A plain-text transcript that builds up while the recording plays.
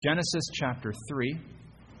Genesis chapter 3.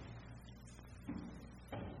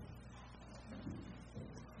 I'd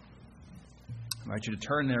like you to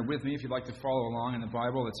turn there with me if you'd like to follow along in the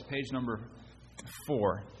Bible. It's page number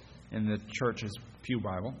 4 in the church's Pew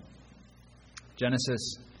Bible.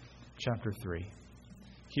 Genesis chapter 3.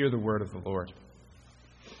 Hear the word of the Lord.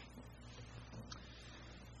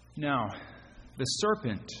 Now, the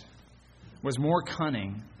serpent was more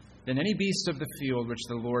cunning than any beast of the field which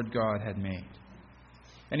the Lord God had made.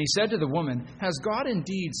 And he said to the woman, "Has God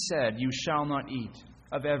indeed said, 'You shall not eat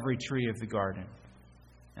of every tree of the garden'?"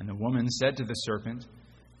 And the woman said to the serpent,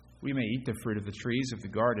 "We may eat the fruit of the trees of the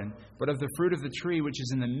garden, but of the fruit of the tree which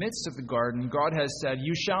is in the midst of the garden, God has said,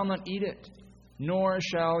 'You shall not eat it, nor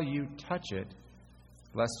shall you touch it,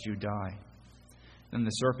 lest you die.' Then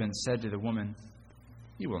the serpent said to the woman,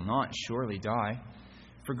 'You will not surely die,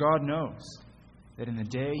 for God knows that in the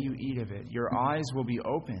day you eat of it, your eyes will be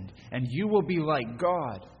opened, and you will be like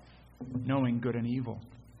God, knowing good and evil.'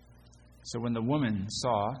 So when the woman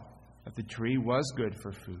saw that the tree was good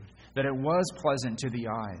for food, that it was pleasant to the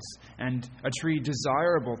eyes, and a tree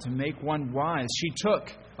desirable to make one wise, she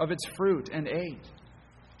took of its fruit and ate.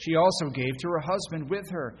 She also gave to her husband with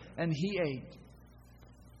her, and he ate.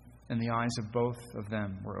 And the eyes of both of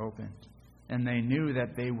them were opened, and they knew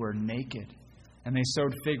that they were naked. And they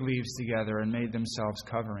sewed fig leaves together and made themselves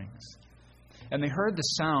coverings. And they heard the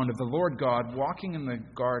sound of the Lord God walking in the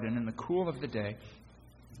garden in the cool of the day.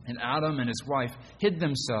 And Adam and his wife hid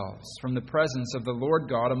themselves from the presence of the Lord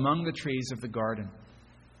God among the trees of the garden.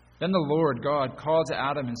 Then the Lord God called to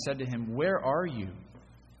Adam and said to him, 'Where are you?'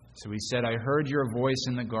 So he said, 'I heard your voice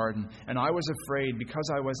in the garden, and I was afraid because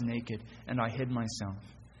I was naked, and I hid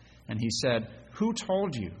myself.' And he said, 'Who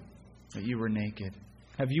told you that you were naked?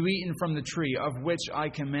 Have you eaten from the tree of which I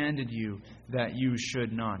commanded you that you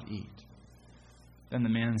should not eat?' Then the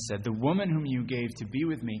man said, 'The woman whom you gave to be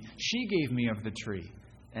with me, she gave me of the tree,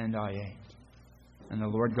 and I ate.' And the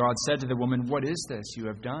Lord God said to the woman, 'What is this you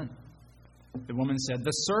have done?' The woman said,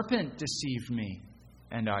 'The serpent deceived me,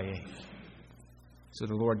 and I ate.' So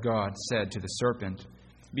the Lord God said to the serpent,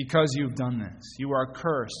 'Because you've done this, you are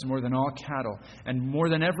cursed more than all cattle, and more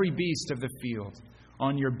than every beast of the field.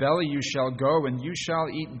 On your belly you shall go, and you shall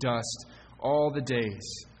eat dust all the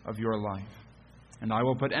days of your life. And I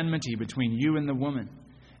will put enmity between you and the woman,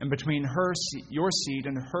 and between your seed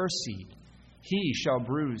and her seed. He shall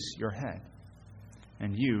bruise your head,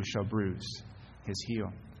 and you shall bruise his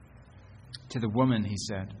heel.' To the woman he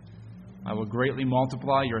said, 'I will greatly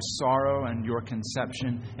multiply your sorrow and your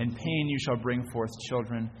conception. In pain you shall bring forth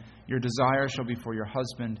children. Your desire shall be for your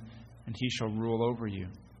husband, and he shall rule over you.'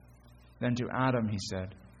 Then to Adam he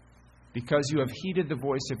said, 'Because you have heeded the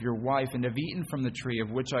voice of your wife and have eaten from the tree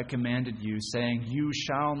of which I commanded you, saying, "You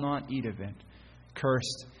shall not eat of it,"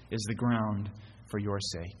 cursed is the ground for your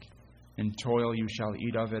sake. In toil you shall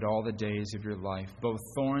eat of it all the days of your life. Both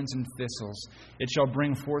thorns and thistles it shall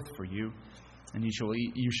bring forth for you, and you shall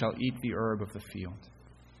eat the herb of the field.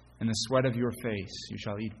 In the sweat of your face you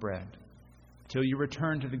shall eat bread, till you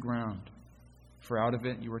return to the ground, for out of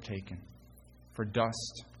it you were taken. For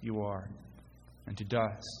dust you are, and to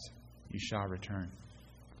dust you shall return.'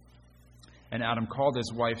 And Adam called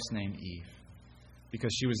his wife's name Eve,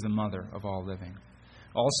 because she was the mother of all living.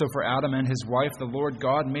 Also for Adam and his wife the Lord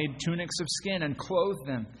God made tunics of skin and clothed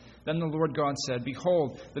them. Then the Lord God said,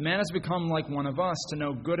 'Behold, the man has become like one of us to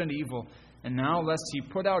know good and evil. And now lest he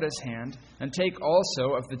put out his hand and take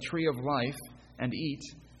also of the tree of life and eat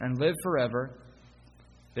and live forever.'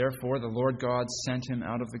 Therefore the Lord God sent him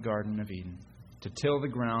out of the Garden of Eden to till the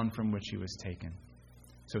ground from which he was taken.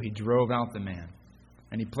 So he drove out the man,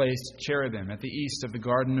 and he placed cherubim at the east of the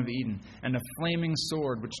Garden of Eden, and a flaming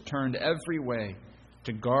sword which turned every way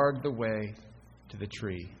to guard the way to the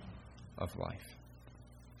tree of life."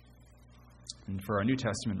 And for our New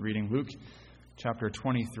Testament reading, Luke chapter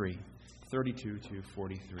 23, 32 to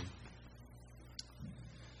 43.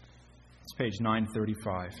 It's page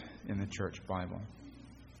 935 in the church Bible.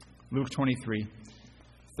 Luke 23,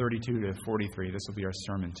 32 to 43. This will be our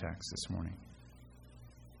sermon text this morning.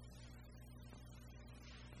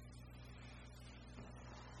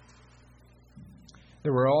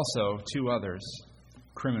 There were also 2 others,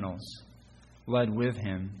 criminals, led with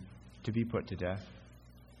him to be put to death.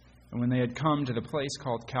 And when they had come to the place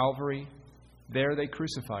called Calvary, there they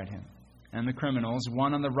crucified him, and the criminals,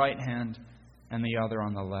 one on the right hand and the other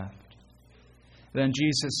on the left. Then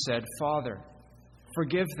Jesus said, "Father,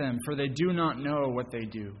 forgive them, for they do not know what they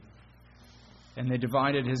do." And they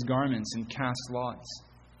divided his garments and cast lots.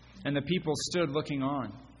 And the people stood looking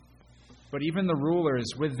on. But even the rulers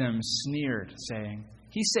with them sneered, saying,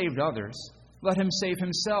 "He saved others. Let him save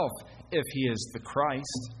himself if he is the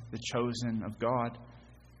Christ, the chosen of God."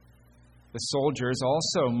 The soldiers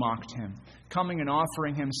also mocked him, coming and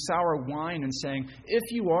offering him sour wine and saying, "If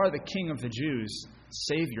you are the King of the Jews,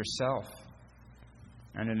 save yourself."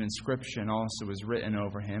 And an inscription also was written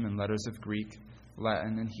over him in letters of Greek,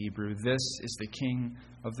 Latin, and Hebrew, "This is the King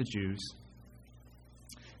of the Jews."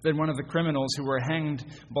 Then one of the criminals who were hanged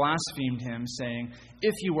blasphemed him, saying,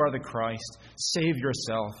 "If you are the Christ, save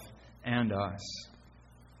yourself and us."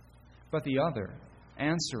 But the other,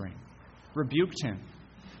 answering, rebuked him,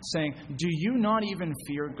 saying, "Do you not even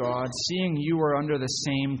fear God, seeing you are under the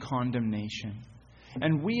same condemnation?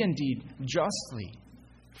 And we indeed justly,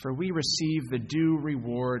 for we receive the due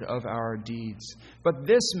reward of our deeds. But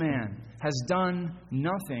this man has done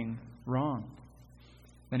nothing wrong."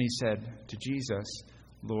 Then he said to Jesus,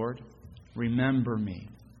 "Lord, remember me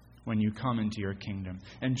when you come into your kingdom."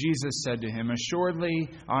 And Jesus said to him, "Assuredly,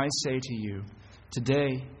 I say to you,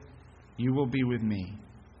 today you will be with me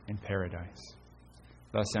in paradise."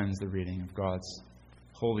 Thus ends the reading of God's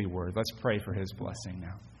holy word. Let's pray for his blessing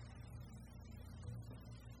now.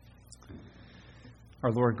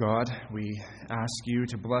 Our Lord God, we ask you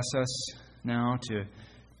to bless us now, to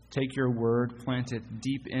take your word, plant it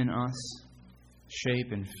deep in us,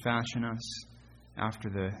 shape and fashion us after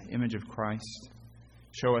the image of Christ.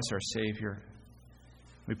 Show us our Savior.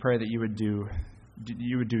 We pray that you would do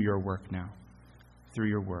your work now through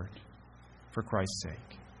your word, for Christ's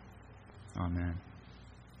sake. Amen.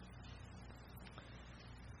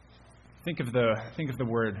 Think of the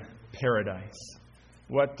word paradise.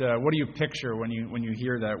 What do you picture when you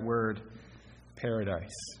hear that word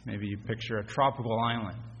paradise? Maybe you picture a tropical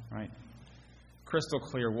island, right? Crystal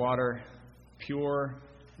clear water, pure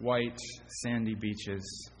white sandy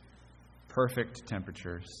beaches, perfect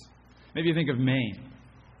temperatures. Maybe you think of Maine,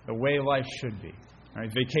 the way life should be,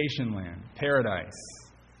 right? Vacation land, paradise.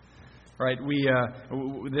 Right? We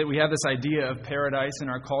have this idea of paradise in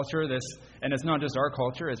our culture, and it's not just our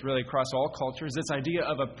culture, it's really across all cultures, this idea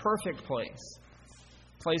of a perfect place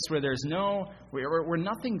where there's where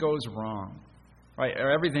nothing goes wrong, right?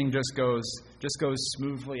 Or everything just goes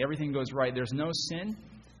smoothly, everything goes right. There's no sin,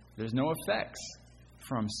 there's no effects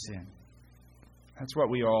from sin. That's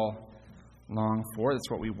what we all long for.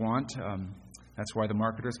 That's what we want. That's why the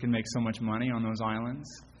marketers can make so much money on those islands,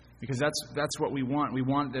 because that's what we want. We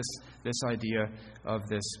want this idea of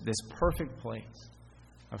this perfect place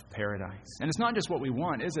of paradise. And it's not just what we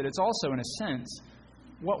want, is it? It's also, in a sense,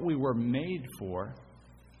 what we were made for.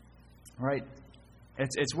 Right?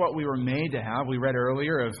 It's what we were made to have. We read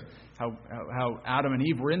earlier of how Adam and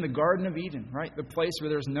Eve were in the Garden of Eden, right? The place where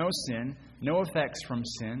there's no sin, no effects from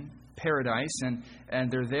sin, paradise,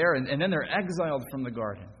 and they're there, and then they're exiled from the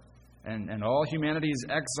garden. And all humanity is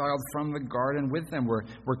exiled from the garden with them.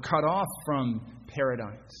 We're cut off from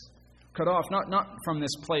paradise. Cut off, not from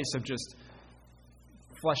this place of just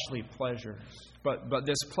fleshly pleasures, but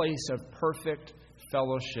this place of perfect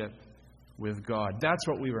fellowship with God. That's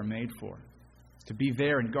what we were made for, to be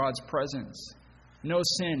there in God's presence. No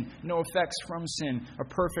sin, no effects from sin, a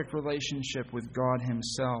perfect relationship with God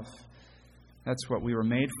himself. That's what we were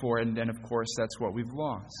made for, and then, of course, that's what we've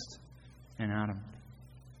lost in Adam.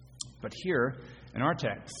 But here, in our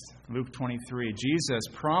text, Luke 23, Jesus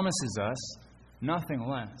promises us nothing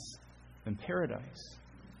less than paradise,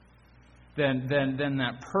 than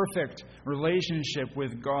that perfect relationship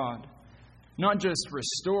with God. Not just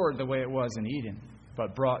restored the way it was in Eden,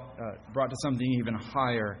 but brought to something even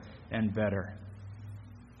higher and better.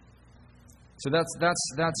 So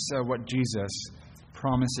that's what Jesus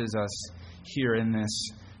promises us here in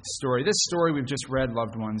this story. This story we've just read,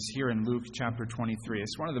 loved ones, here in Luke chapter 23.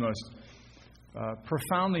 It's one of the most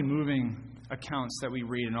profoundly moving accounts that we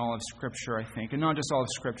read in all of Scripture, I think, and not just all of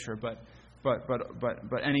Scripture, but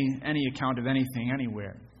any account of anything,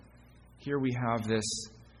 anywhere. Here we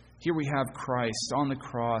have Christ on the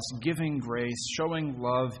cross, giving grace, showing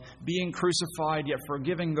love, being crucified, yet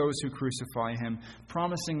forgiving those who crucify him,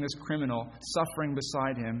 promising this criminal suffering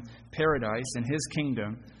beside him paradise in his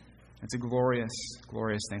kingdom. It's a glorious,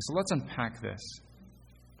 glorious thing. So let's unpack this.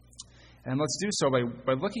 And let's do so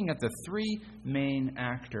by looking at the three main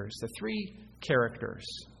actors, the three characters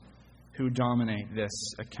who dominate this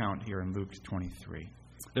account here in Luke 23.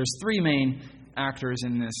 There's three main actors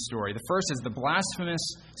in this story. The first is the blasphemous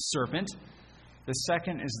serpent. The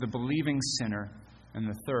second is the believing sinner. And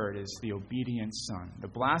the third is the obedient son. The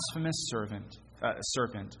blasphemous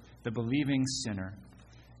serpent, the believing sinner,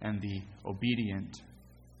 and the obedient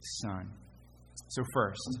son. So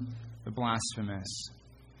first, the blasphemous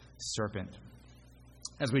serpent.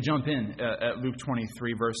 As we jump in at Luke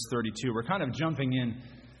 23, verse 32, we're kind of jumping in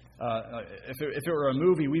if it were a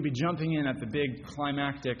movie, we'd be jumping in at the big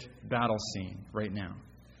climactic battle scene right now.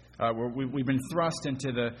 We've been thrust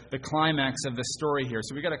into the climax of the story here.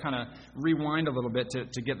 So we've got to kind of rewind a little bit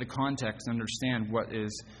to get the context and understand what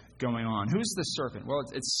is going on. Who's the serpent? Well,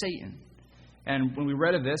 it's Satan. And when we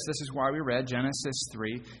read of this is why we read Genesis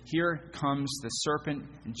 3. Here comes the serpent.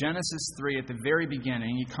 In Genesis 3, at the very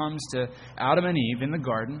beginning, he comes to Adam and Eve in the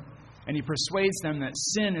garden, and he persuades them that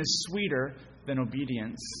sin is sweeter than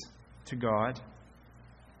obedience to God.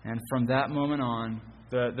 And from that moment on,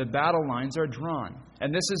 the battle lines are drawn.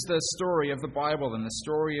 And this is the story of the Bible and the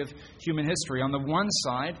story of human history. On the one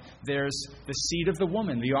side, there's the seed of the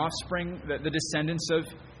woman, the offspring, the descendants of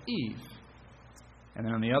Eve. And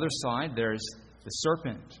then on the other side, there's the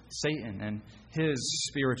serpent, Satan, and his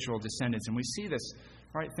spiritual descendants. And we see this,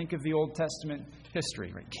 right? Think of the Old Testament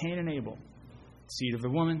history, right? Cain and Abel, seed of the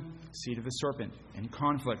woman, seed of the serpent, in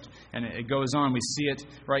conflict. And it goes on. We see it,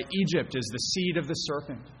 right? Egypt is the seed of the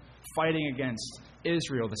serpent, fighting against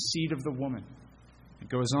Israel, the seed of the woman. It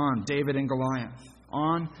goes on. David and Goliath,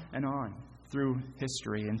 on and on through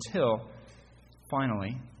history until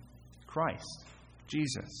finally Christ,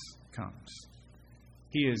 Jesus, comes.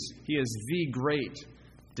 He is the great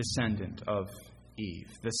descendant of Eve,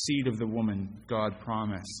 the seed of the woman God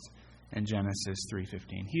promised in Genesis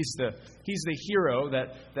 3:15. He's the hero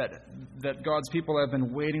that God's people have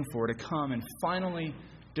been waiting for to come and finally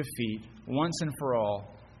defeat once and for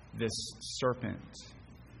all this serpent.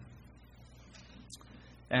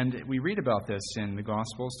 And we read about this in the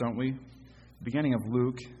Gospels, don't we? Beginning of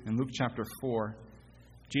Luke, in Luke chapter 4,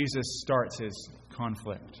 Jesus starts his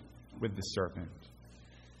conflict with the serpent.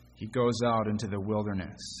 He goes out into the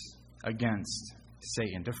wilderness against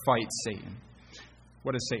Satan, to fight Satan.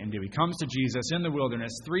 What does Satan do? He comes to Jesus in the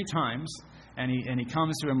wilderness 3 times, and he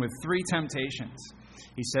comes to him with 3 temptations.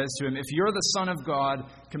 He says to him, if you're the Son of God,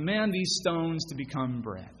 command these stones to become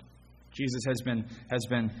bread. Jesus has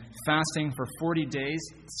been fasting for 40 days.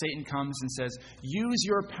 Satan comes and says, use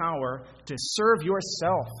your power to serve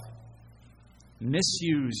yourself.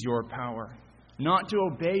 Misuse your power, not to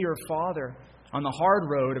obey your Father on the hard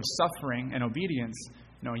road of suffering and obedience.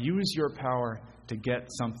 No, use your power to get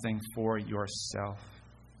something for yourself.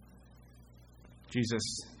 Jesus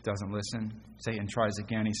doesn't listen. Satan tries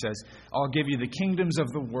again. He says, I'll give you the kingdoms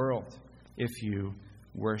of the world if you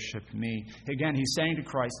worship me. Again, he's saying to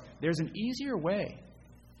Christ, there's an easier way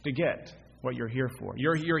to get what you're here for.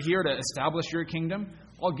 You're here to establish your kingdom.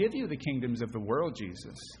 I'll give you the kingdoms of the world,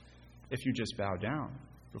 Jesus, if you just bow down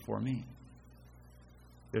before me.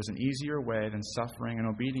 There's an easier way than suffering and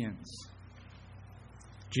obedience.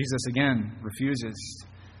 Jesus again refuses.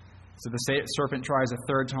 So the serpent tries a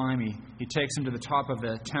 3rd time. He takes him to the top of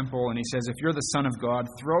the temple and he says, if you're the Son of God,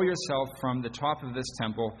 throw yourself from the top of this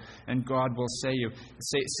temple and God will save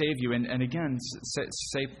you. And again,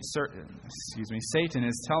 Satan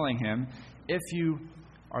is telling him, if you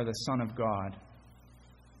are the Son of God,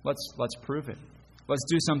 let's prove it. Let's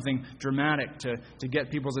do something dramatic to get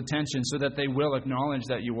people's attention so that they will acknowledge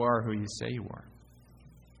that you are who you say you are.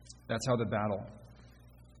 That's how the battle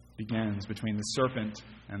begins between the serpent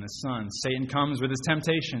and the Son. Satan comes with his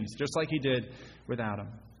temptations, just like he did with Adam.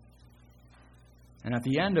 And at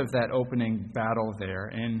the end of that opening battle there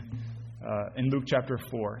in Luke chapter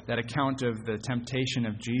 4, that account of the temptation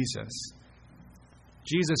of Jesus,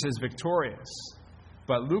 Jesus is victorious.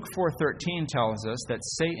 But Luke 4:13 tells us that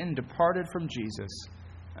Satan departed from Jesus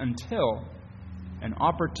until an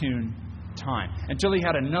opportune time, until he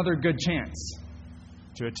had another good chance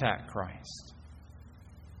to attack Christ.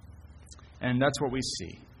 And that's what we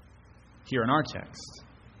see here in our text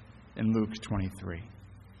in Luke 23.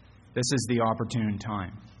 This is the opportune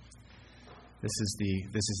time. This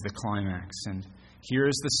is the climax. And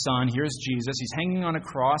here's the Son, here's Jesus. He's hanging on a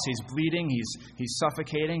cross, he's bleeding, he's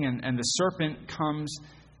suffocating, and the serpent comes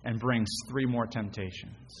and brings 3 more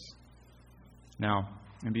temptations. Now,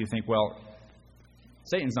 maybe you think, well,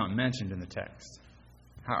 Satan's not mentioned in the text.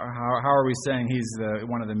 How are we saying he's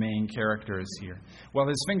one of the main characters here? Well,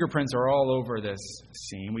 his fingerprints are all over this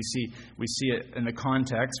scene. We see it in the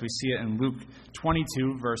context. We see it in Luke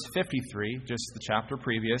 22, verse 53, just the chapter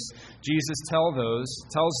previous. Jesus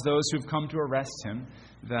tells those who've come to arrest him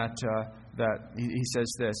that he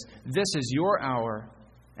says this: "This is your hour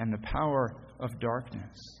and the power of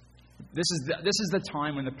darkness." This is the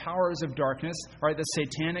time when the powers of darkness, right, the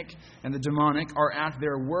satanic and the demonic, are at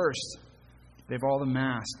their worst. They've all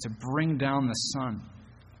amassed to bring down the sun.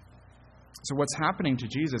 So what's happening to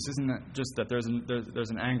Jesus isn't that just that there's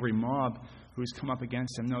an angry mob who's come up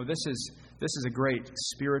against him. No, this is a great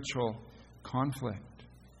spiritual conflict.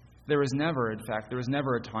 There was never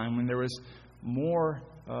a time when there was more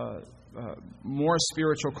more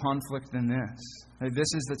spiritual conflict than this.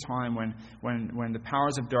 This is the time when the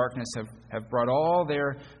powers of darkness have brought all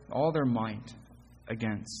their might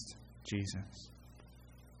against Jesus.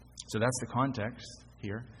 So that's the context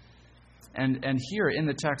here. And here in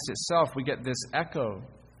the text itself, we get this echo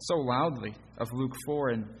so loudly of Luke 4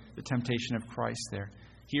 and the temptation of Christ there.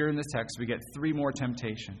 Here in the text, we get three more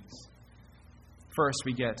temptations. First,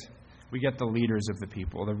 we get the leaders of the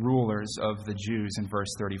people, the rulers of the Jews in verse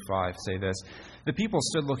 35 say this. The people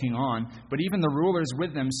stood looking on, but even the rulers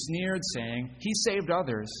with them sneered, saying, "He saved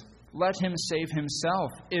others. Let him save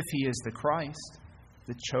himself, if he is the Christ,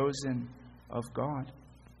 the chosen of God."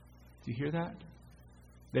 Do you hear that?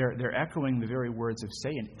 They're echoing the very words of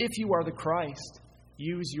Satan. If you are the Christ,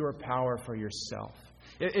 use your power for yourself.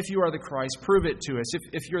 If you are the Christ, prove it to us.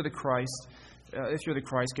 If you're the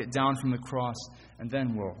Christ, get down from the cross, and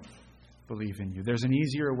then we'll believe in you. There's an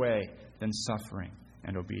easier way than suffering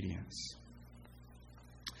and obedience.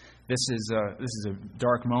 This is a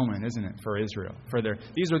dark moment, isn't it, for Israel?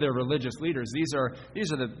 These are their religious leaders. These are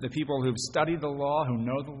the people who've studied the law, who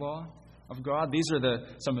know the law of God. These are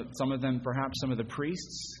some of them, perhaps some of the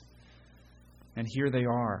priests. And here they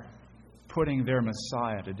are, putting their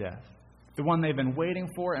Messiah to death. The one they've been waiting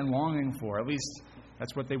for and longing for. At least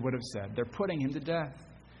that's what they would have said. They're putting him to death.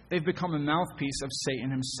 They've become a mouthpiece of Satan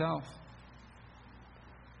himself.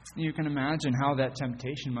 You can imagine how that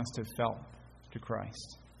temptation must have felt to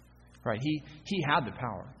Christ. Right? He had the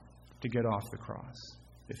power to get off the cross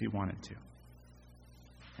if he wanted to.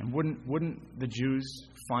 And wouldn't the Jews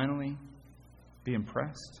finally be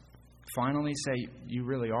impressed? Finally say, "You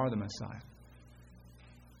really are the Messiah."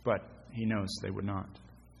 But he knows they would not.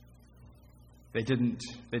 They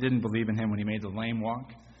didn't believe in him when he made the lame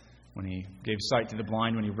walk, when he gave sight to the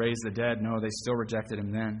blind, when he raised the dead. No, they still rejected him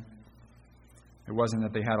then. It wasn't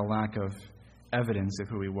that they had a lack of evidence of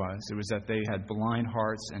who he was. It was that they had blind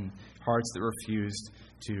hearts and hearts that refused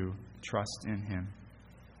to trust in him.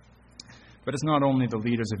 But it's not only the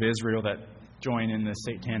leaders of Israel that join in the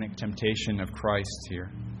satanic temptation of Christ here.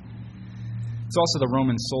 It's also the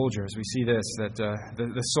Roman soldiers. We see this, that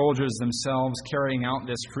the soldiers themselves carrying out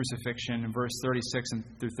this crucifixion in verse 36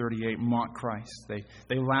 and through 38 mock Christ.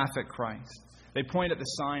 They laugh at Christ. They point at the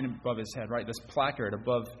sign above his head, right? This placard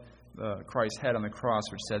above Christ's head on the cross,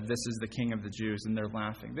 which said, "This is the King of the Jews," and they're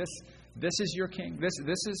laughing. This is your king. This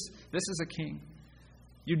is a king.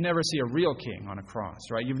 You'd never see a real king on a cross,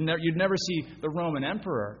 right? You'd never see the Roman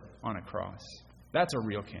emperor on a cross. That's a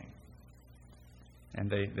real king. And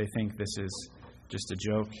they think this is just a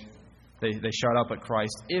joke. They shout up at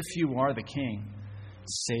Christ, "If you are the king,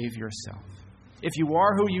 save yourself. If you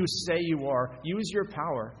are who you say you are, use your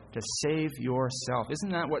power to save yourself." Isn't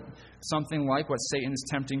that something like what Satan's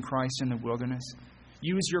tempting Christ in the wilderness?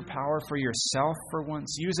 Use your power for yourself for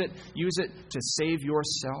once. Use it to save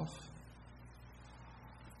yourself.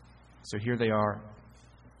 So here they are.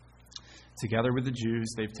 Together with the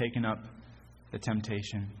Jews, they've taken up the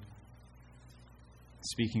temptation,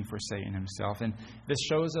 speaking for Satan himself. And this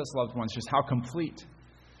shows us, loved ones, just how complete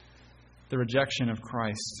the rejection of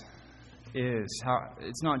Christ is. How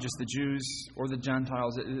it's not just the Jews or the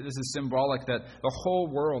Gentiles. This is symbolic that the whole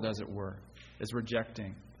world, as it were, is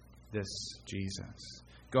rejecting this Jesus.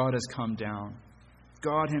 God has come down.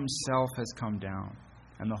 God himself has come down.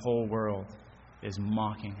 And the whole world is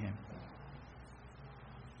mocking him.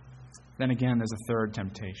 Then again, there's a third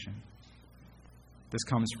temptation. This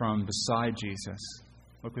comes from beside Jesus.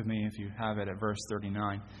 Look with me, if you have it, at verse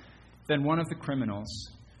 39. Then one of the criminals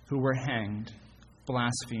who were hanged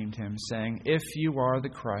blasphemed him, saying, "If you are the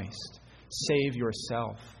Christ, save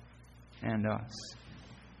yourself and us."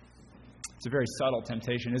 It's a very subtle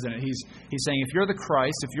temptation, isn't it? He's saying, if you're the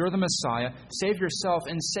Christ, if you're the Messiah, save yourself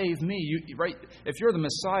and save me. Right? If you're the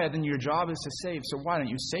Messiah, then your job is to save. So why don't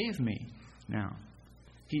you save me now?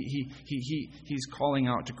 He's calling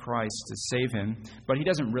out to Christ to save him, but he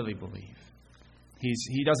doesn't really believe.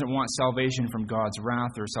 He doesn't want salvation from God's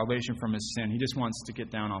wrath or salvation from his sin. He just wants to get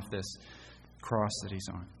down off this cross that he's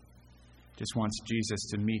on. Just wants Jesus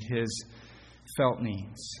to meet his felt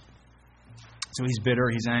needs. So he's bitter,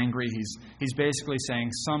 he's angry, he's basically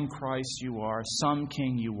saying, some Christ you are, some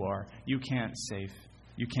king you are. You can't save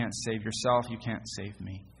yourself, you can't save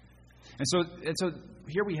me. And so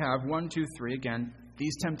here we have 1, 2, 3 again,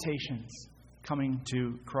 these temptations coming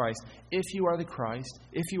to Christ. If you are the Christ,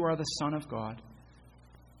 if you are the Son of God,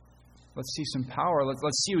 let's see some power.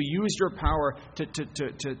 Let's see you use your power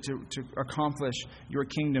to accomplish your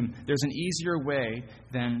kingdom. There's an easier way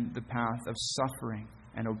than the path of suffering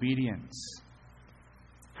and obedience.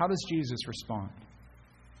 How does Jesus respond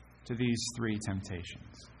to these 3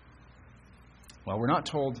 temptations? Well, we're not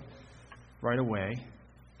told right away.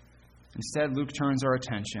 Instead, Luke turns our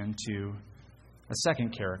attention to a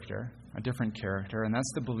second character, a different character, and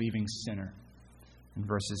that's the believing sinner in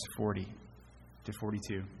verses 40 to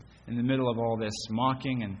 42. In the middle of all this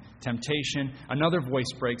mocking and temptation, another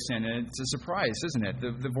voice breaks in, and it's a surprise, isn't it?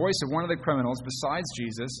 The voice of one of the criminals, besides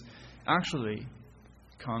Jesus, actually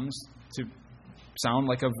comes to sound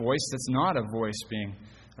like a voice that's not a voice being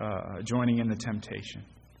joining in the temptation.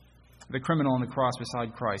 The criminal on the cross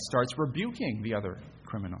beside Christ starts rebuking the other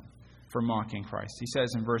criminal for mocking Christ. He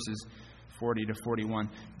says in verses 40 to 41,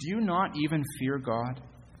 "Do you not even fear God,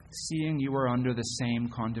 seeing you are under the same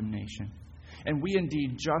condemnation? And we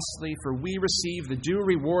indeed justly, for we receive the due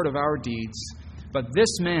reward of our deeds, but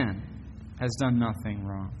this man has done nothing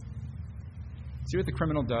wrong." See what the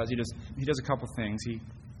criminal does? He does a couple things.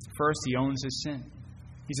 First, he owns his sin.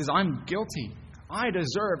 He says, "I'm guilty. I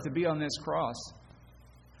deserve to be on this cross."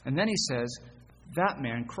 And then he says, that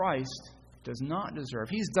man, Christ, does not deserve.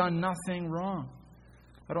 He's done nothing wrong.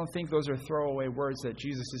 I don't think those are throwaway words that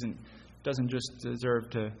Jesus doesn't just deserve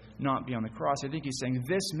to not be on the cross. I think he's saying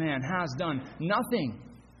this man has done nothing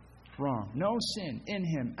wrong. No sin in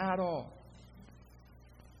him at all.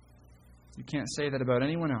 You can't say that about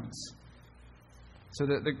anyone else. So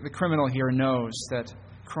the criminal here knows that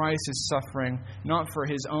Christ is suffering not for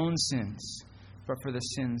his own sins, but for the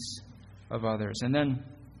sins of others. And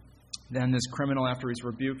then this criminal, after he's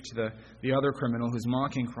rebuked the other criminal who's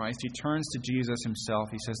mocking Christ, he turns to Jesus himself.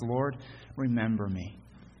 He says, "Lord, remember me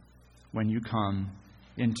when you come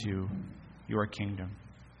into your kingdom."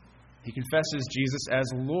 He confesses Jesus as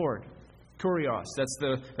Lord. Kurios,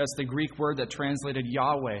 that's the Greek word that translated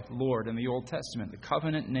Yahweh, Lord, in the Old Testament, the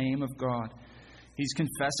covenant name of God. He's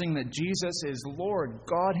confessing that Jesus is Lord,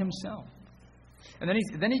 God himself. And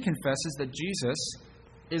then he confesses that Jesus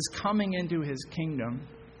is coming into his kingdom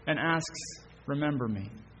and asks, "Remember me,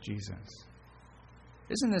 Jesus."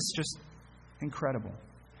 Isn't this just incredible?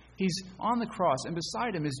 He's on the cross, and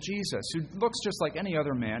beside him is Jesus, who looks just like any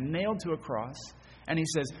other man, nailed to a cross. And he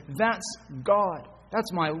says, "That's God.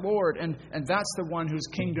 That's my Lord. And that's the one whose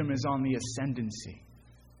kingdom is on the ascendancy."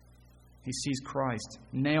 He sees Christ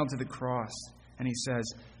nailed to the cross, and he says,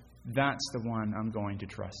 "That's the one I'm going to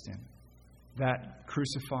trust in." That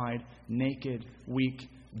crucified, naked, weak,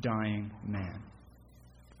 dying man.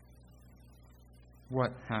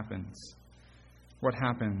 What happens? What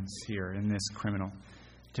happens here in this criminal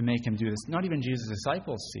to make him do this? Not even Jesus'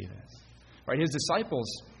 disciples see this. Right? His disciples,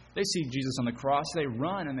 they see Jesus on the cross, they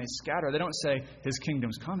run and they scatter. They don't say, "His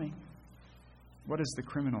kingdom's coming." What does the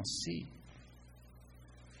criminal see?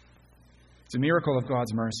 It's a miracle of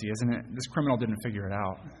God's mercy, isn't it? This criminal didn't figure it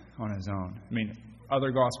out on his own. I mean,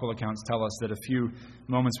 other gospel accounts tell us that a few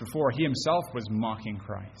moments before, he himself was mocking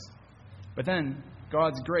Christ. But then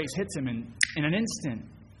God's grace hits him in an instant.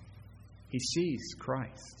 He sees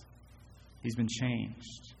Christ. He's been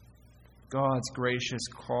changed. God's gracious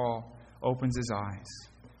call opens his eyes.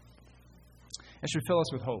 It should fill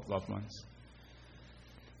us with hope, loved ones.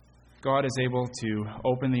 God is able to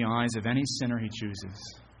open the eyes of any sinner he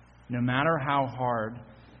chooses, no matter how hard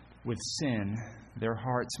with sin their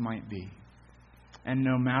hearts might be, and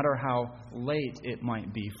no matter how late it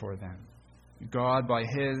might be for them. God, by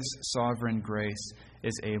his sovereign grace,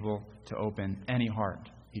 is able to open any heart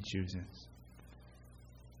he chooses.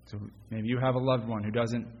 So maybe you have a loved one who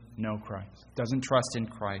doesn't know Christ, doesn't trust in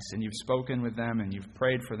Christ, and you've spoken with them, and you've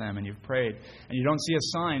prayed for them, and you've prayed, and you don't see a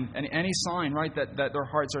sign, any sign, right, that their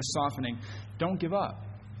hearts are softening. Don't give up.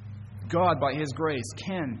 God, by his grace,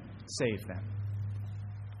 can save them.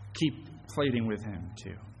 Keep pleading with him,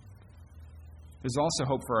 too. There's also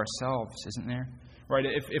hope for ourselves, isn't there? Right?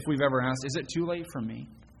 If we've ever asked, is it too late for me?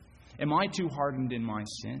 Am I too hardened in my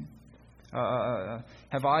sin?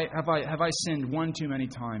 Have I sinned one too many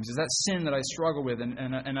times? Is that sin that I struggle with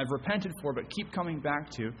and I've repented for but keep coming back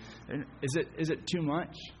to? Is it too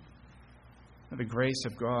much? The grace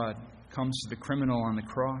of God comes to the criminal on the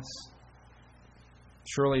cross.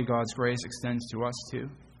 Surely God's grace extends to us too.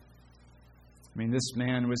 I mean, this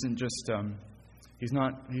man wasn't just he's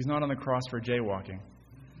not on the cross for jaywalking.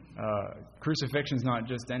 Crucifixion is not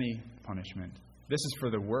just any punishment. This is for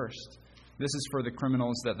the worst. This is for the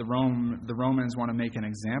criminals that the Romans want to make an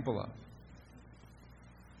example of.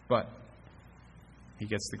 But he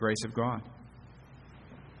gets the grace of God.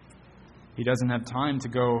 He doesn't have time to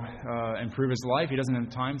go improve his life. He doesn't have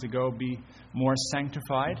time to go be more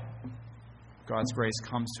sanctified. God's grace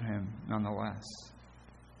comes to him nonetheless.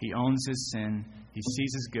 He owns his sin. He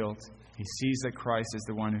sees his guilt. He sees that Christ is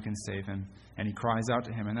the one who can save him. And he cries out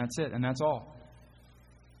to him. And that's it. And that's all.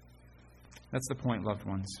 That's the point, loved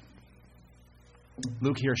ones.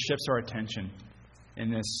 Luke here shifts our attention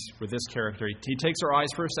with this character. He takes our eyes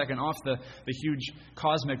for a second off the huge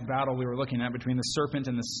cosmic battle we were looking at between the serpent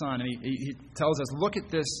and the son, and he tells us, look at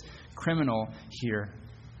this criminal here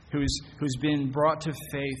who's been brought to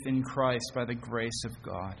faith in Christ by the grace of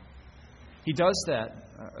God. He does that,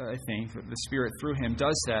 I think, the Spirit through him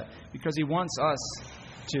does that because he wants us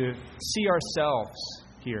to see ourselves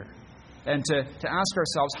here and to ask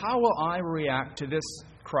ourselves, how will I react to this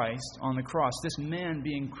Christ on the cross, this man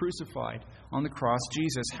being crucified on the cross,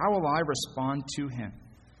 Jesus? How will I respond to him?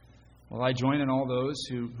 Will I join in all those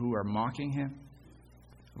who are mocking him,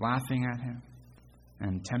 laughing at him,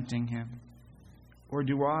 and tempting him? Or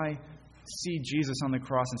do I see Jesus on the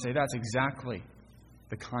cross and say, that's exactly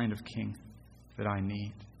the kind of king that I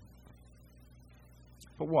need?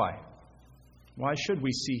 But why? Why should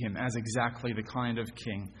we see him as exactly the kind of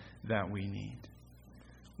king that we need?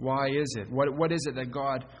 Why is it? What is it that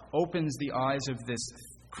God opens the eyes of this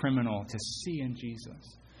criminal to see in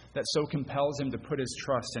Jesus that so compels him to put his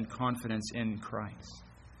trust and confidence in Christ?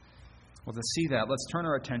 Well, to see that, let's turn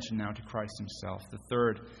our attention now to Christ himself,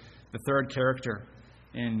 the third character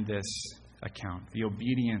in this account, the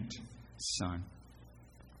obedient Son.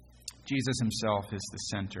 Jesus himself is the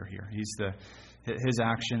center here. His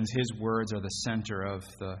actions, his words are the center of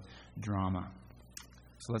the drama.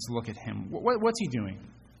 So let's look at him. What's he doing?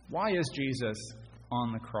 Why is Jesus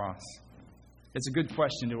on the cross? It's a good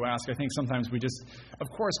question to ask. I think sometimes of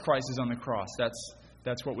course Christ is on the cross.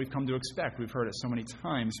 That's what we've come to expect. We've heard it so many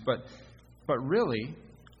times. But really,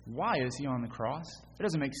 why is he on the cross? It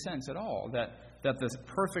doesn't make sense at all that the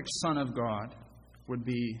perfect Son of God would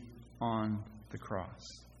be on the cross.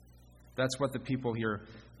 That's what the people here,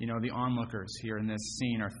 the onlookers here in this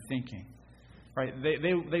scene are thinking. Right?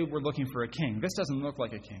 They were looking for a king. This doesn't look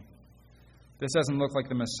like a king. This doesn't look like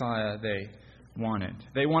the Messiah they wanted.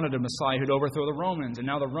 They wanted a Messiah who'd overthrow the Romans, and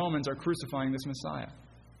now the Romans are crucifying this Messiah.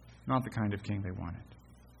 Not the kind of king they wanted.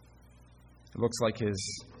 It looks like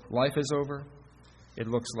his life is over. It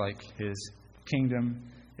looks like his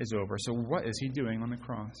kingdom is over. So what is he doing on the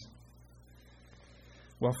cross?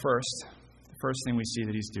 Well, the first thing we see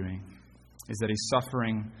that he's doing is that he's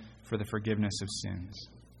suffering for the forgiveness of sins.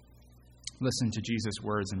 Listen to Jesus'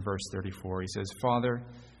 words in verse 34. He says, Father,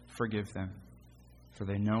 forgive them, for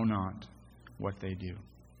they know not what they do.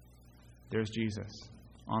 There's Jesus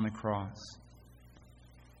on the cross.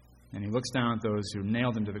 And he looks down at those who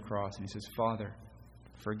nailed him to the cross, and he says, Father,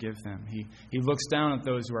 forgive them. He looks down at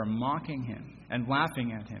those who are mocking him and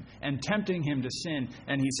laughing at him and tempting him to sin,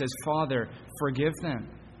 and he says, Father, forgive them.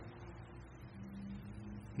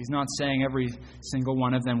 He's not saying every single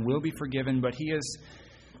one of them will be forgiven, but he is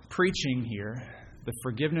preaching here the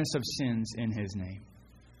forgiveness of sins in his name.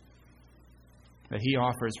 That he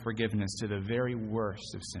offers forgiveness to the very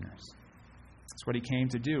worst of sinners. That's what he came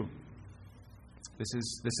to do. This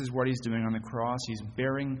is what he's doing on the cross. He's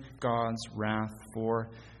bearing God's wrath for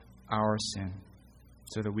our sin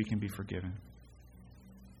so that we can be forgiven.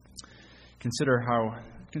 Consider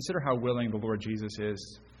how willing the Lord Jesus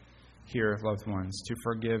is here, loved ones, to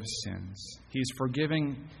forgive sins. He's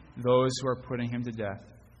forgiving those who are putting him to death.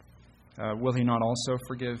 Will he not also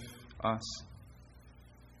forgive us?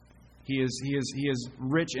 He is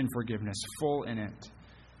rich in forgiveness, full in it,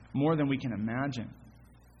 more than we can imagine.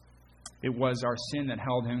 It was our sin that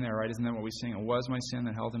held him there, right? Isn't that what we sing? It was my sin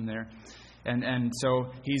that held him there. And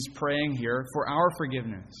so he's praying here for our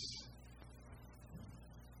forgiveness.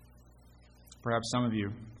 Perhaps some of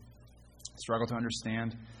you struggle to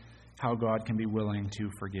understand how God can be willing to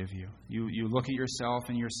forgive you. You look at yourself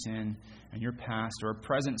and your sin and your past, or a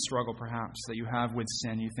present struggle perhaps that you have with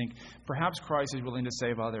sin. You think, perhaps Christ is willing to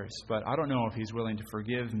save others, but I don't know if he's willing to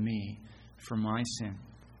forgive me for my sin.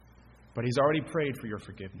 But he's already prayed for your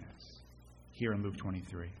forgiveness here in Luke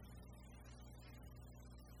 23.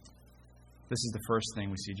 This is the first thing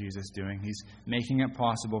we see Jesus doing. He's making it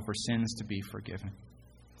possible for sins to be forgiven.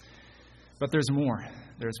 But there's more.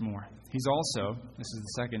 There's more. He's also, this is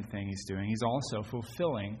the second thing he's doing, he's also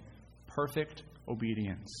fulfilling perfect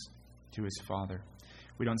obedience to his Father.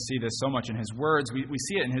 We don't see this so much in his words. We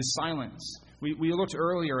see it in his silence. We looked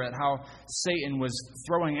earlier at how Satan was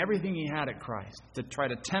throwing everything he had at Christ to try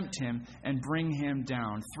to tempt him and bring him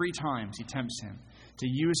down. 3 times he tempts him to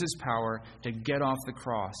use his power to get off the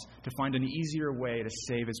cross, to find an easier way to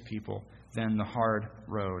save his people than the hard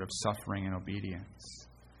road of suffering and obedience.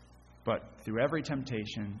 But through every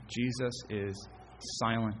temptation, Jesus is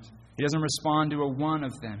silent. He doesn't respond to a one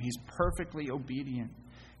of them. He's perfectly obedient.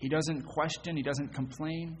 He doesn't question. He doesn't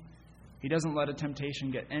complain. He doesn't let a temptation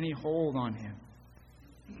get any hold on him.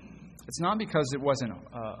 It's not because it wasn't,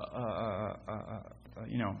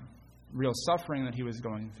 real suffering that he was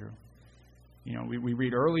going through. We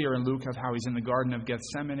read earlier in Luke of how he's in the Garden of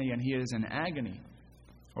Gethsemane, and he is in agony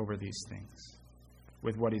over these things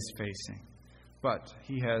with what he's facing. But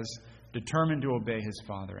he has determined to obey his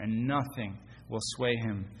Father, and nothing will sway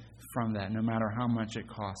him from that, no matter how much it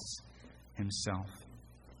costs himself.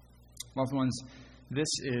 Loved ones, this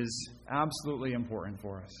is absolutely important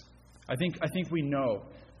for us. I think we know,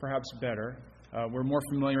 perhaps better, we're more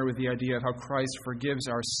familiar with the idea of how Christ forgives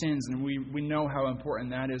our sins, and we know how important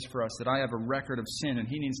that is for us, that I have a record of sin, and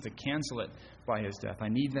he needs to cancel it by his death. I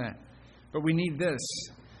need that. But we need this.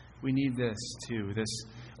 We need this too, this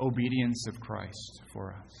obedience of Christ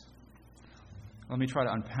for us. Let me try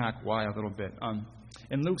to unpack why a little bit.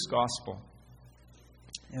 In Luke's Gospel,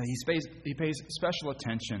 he pays special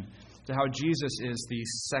attention to how Jesus is the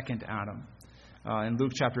second Adam. In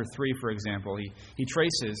Luke chapter 3, for example,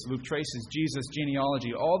 Luke traces Jesus'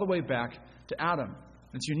 genealogy all the way back to Adam.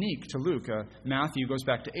 It's unique to Luke. Matthew goes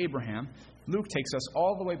back to Abraham. Luke takes us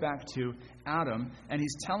all the way back to Adam, and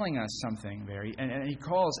he's telling us something there. And he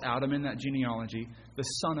calls Adam in that genealogy the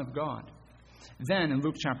Son of God. Then in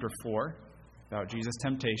Luke chapter 4, about Jesus'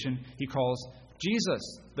 temptation, he calls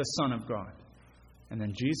Jesus the Son of God. And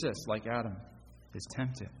then Jesus, like Adam, is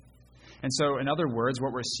tempted. And so, in other words,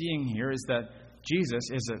 what we're seeing here is that Jesus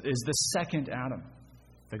is the second Adam,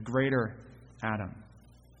 the greater Adam.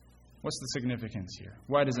 What's the significance here?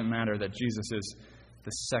 Why does it matter that Jesus is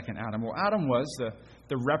the second Adam? Well, Adam was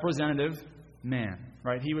the representative man,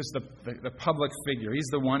 right? He was the public figure. He's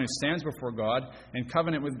the one who stands before God in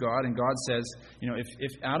covenant with God, and God says,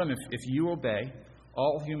 if you obey,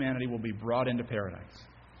 all humanity will be brought into paradise.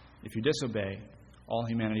 If you disobey, all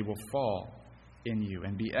humanity will fall in you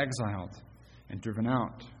and be exiled and driven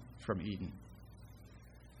out from Eden.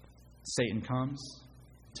 Satan comes,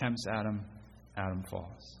 tempts Adam, Adam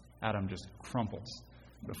falls. Adam just crumples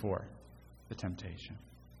before the temptation.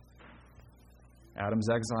 Adam's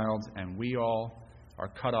exiled, and we all are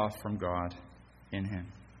cut off from God in him.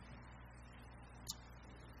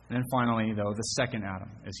 And then finally, though, the second Adam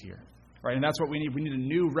is here. Right? And that's what we need. We need a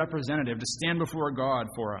new representative to stand before God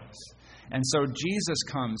for us. And so Jesus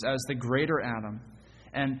comes as the greater Adam.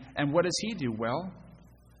 And what does he do? Well,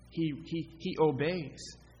 he obeys.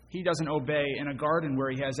 He doesn't obey in a garden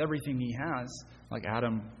where he has everything he has, like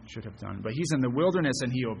Adam should have done. But he's in the wilderness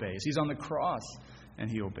and he obeys. He's on the cross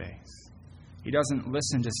and he obeys. He doesn't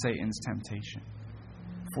listen to Satan's temptation.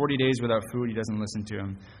 40 days without food, he doesn't listen to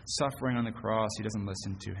him. Suffering on the cross, he doesn't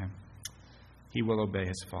listen to him. He will obey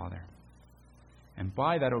his Father. And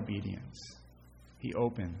by that obedience, he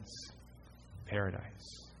opens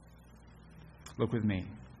paradise. Look with me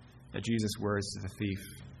at Jesus' words to the thief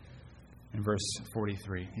in verse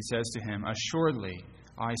 43. He says to him, "Assuredly,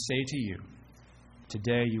 I say to you,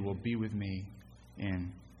 today you will be with me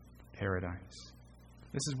in paradise."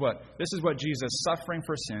 This is what Jesus' suffering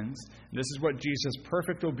for sins, this is what Jesus'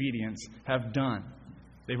 perfect obedience have done.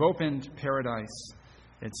 They've opened paradise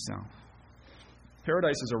itself.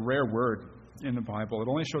 Paradise is a rare word in the Bible. It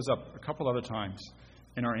only shows up a couple other times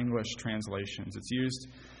in our English translations. It's used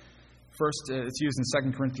in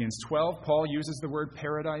 2 Corinthians 12. Paul uses the word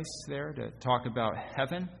paradise there to talk about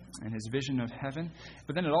heaven and his vision of heaven.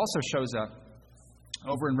 But then it also shows up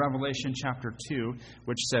over in Revelation chapter 2,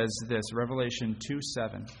 which says this, Revelation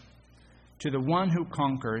 2:7. "To the one who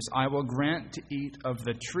conquers, I will grant to eat of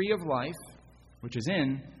the tree of life, which is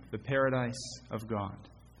in the paradise of God."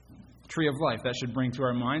 Tree of life, that should bring to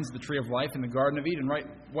our minds the tree of life in the Garden of Eden, right?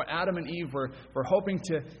 What Adam and Eve were hoping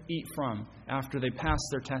to eat from after they passed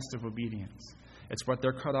their test of obedience. It's what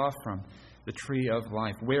they're cut off from, the tree of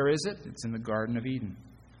life. Where is it? It's in the Garden of Eden.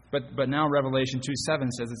 But now Revelation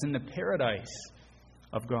 2:7 says it's in the paradise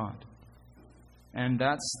of God. And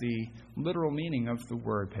that's the literal meaning of the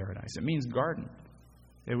word paradise. It means garden.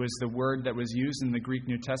 It was the word that was used in the Greek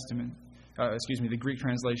New Testament, the Greek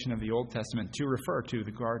translation of the Old Testament to refer to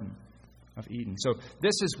the Garden of Eden. So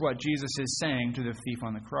this is what Jesus is saying to the thief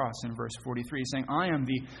on the cross in verse 43. He's saying, I am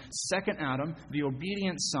the second Adam, the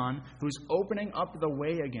obedient Son, who's opening up the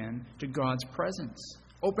way again to God's presence,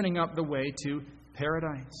 opening up the way to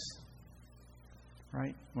paradise.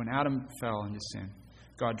 Right? When Adam fell into sin,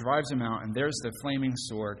 God drives him out, and there's the flaming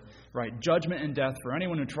sword, right? Judgment and death for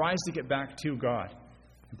anyone who tries to get back to God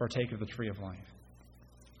and partake of the tree of life.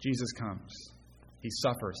 Jesus comes. He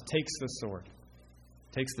suffers, takes the sword,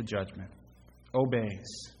 takes the judgment,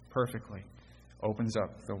 obeys perfectly, opens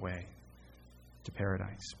up the way to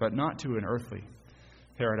paradise. But not to an earthly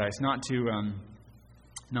paradise, not to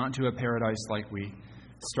a paradise like we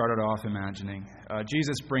started off imagining.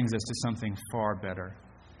 Jesus brings us to something far better.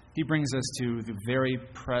 He brings us to the very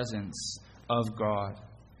presence of God.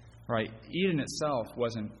 Right? Eden itself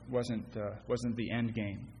wasn't the end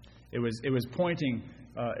game. It was pointing.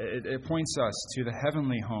 It points us to the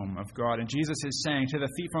heavenly home of God. And Jesus is saying to the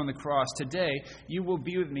thief on the cross, today you will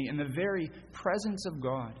be with me in the very presence of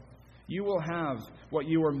God. You will have what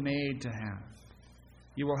you were made to have.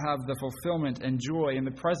 You will have the fulfillment and joy in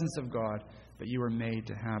the presence of God that you were made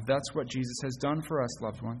to have. That's what Jesus has done for us,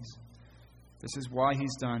 loved ones. This is why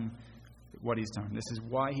He's done what He's done. This is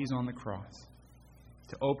why He's on the cross,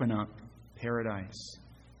 to open up paradise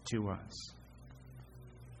to us.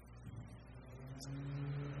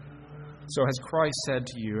 So has Christ said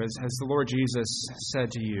to you, has the Lord Jesus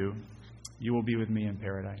said to you, you will be with me in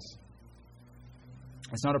paradise?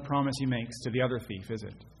 It's not a promise He makes to the other thief, is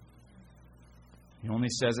it? He only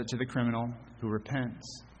says it to the criminal who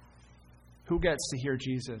repents. Who gets to hear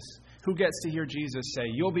Jesus? Who gets to hear Jesus say,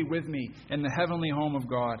 you'll be with me in the heavenly home of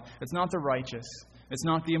God? It's not the righteous. It's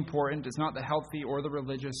not the important. It's not the healthy or the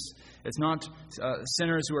religious. It's not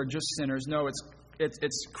sinners who are just sinners. No,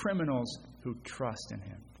 it's criminals who trust in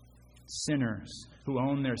Him. Sinners who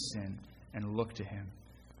own their sin and look to Him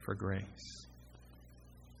for grace.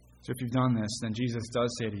 So if you've done this, then Jesus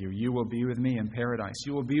does say to you, you will be with me in paradise.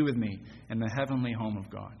 You will be with me in the heavenly home of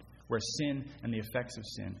God, where sin and the effects of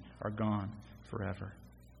sin are gone forever.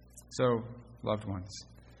 So, loved ones,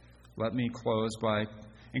 let me close by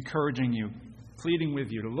encouraging you, pleading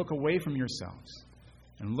with you to look away from yourselves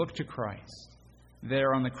and look to Christ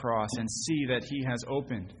there on the cross and see that He has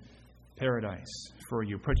opened paradise for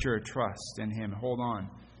you. Put your trust in Him. Hold on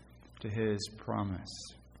to His promise.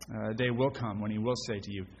 A day will come when He will say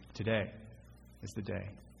to you, today is the day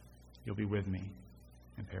you'll be with me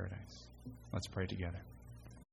in paradise. Let's pray together.